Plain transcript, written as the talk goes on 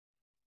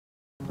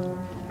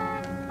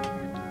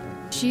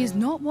She is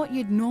not what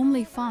you'd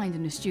normally find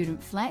in a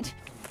student flat.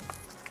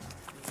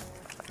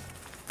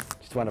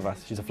 She's one of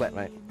us, she's a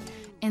flatmate.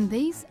 And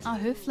these are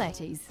her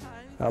flatties.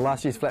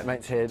 Last year's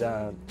flatmates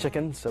had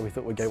chickens, so we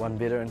thought we'd go one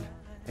better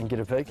and get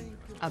a pig.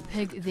 A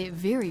pig they're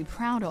very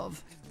proud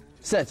of.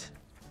 Sit.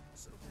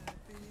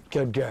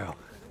 Good girl.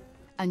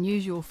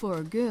 Unusual for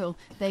a girl,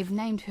 they've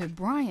named her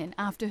Brian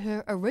after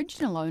her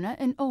original owner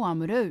in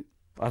Oamaru.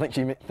 I think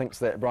she thinks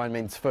that Brian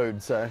means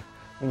food, so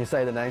when you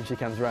say the name, she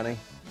comes running.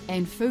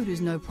 And food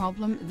is no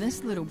problem,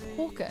 this little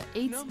porker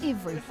eats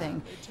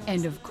everything.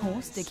 And of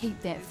course, to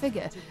keep that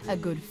figure, a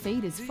good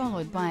feed is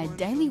followed by a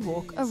daily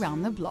walk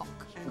around the block.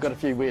 We've got a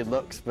few weird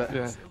looks, but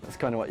yeah, that's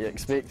kind of what you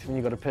expect when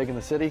you've got a pig in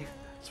the city.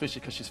 Especially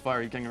because she's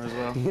fiery ginger as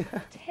well.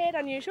 Tad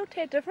unusual,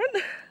 tad different.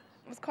 It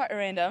was quite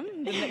random,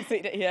 didn't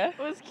expect it here.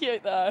 It was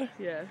cute though.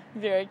 Yeah,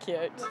 very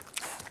cute.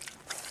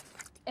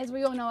 As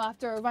we all know,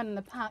 after a run in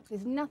the park,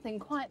 there's nothing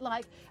quite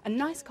like a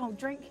nice cold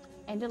drink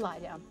and a lie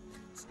down.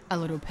 A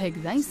little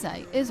pig, they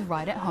say, is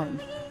right at home.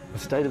 The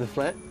state of the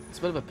flat? It's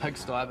a bit of a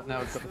pigsty, but now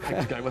we've got the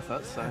pig to go with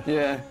it, so...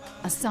 Yeah.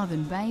 A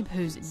southern babe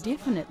who's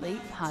definitely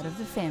part of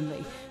the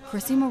family.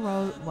 Chrissy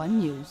Moreau, One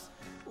News.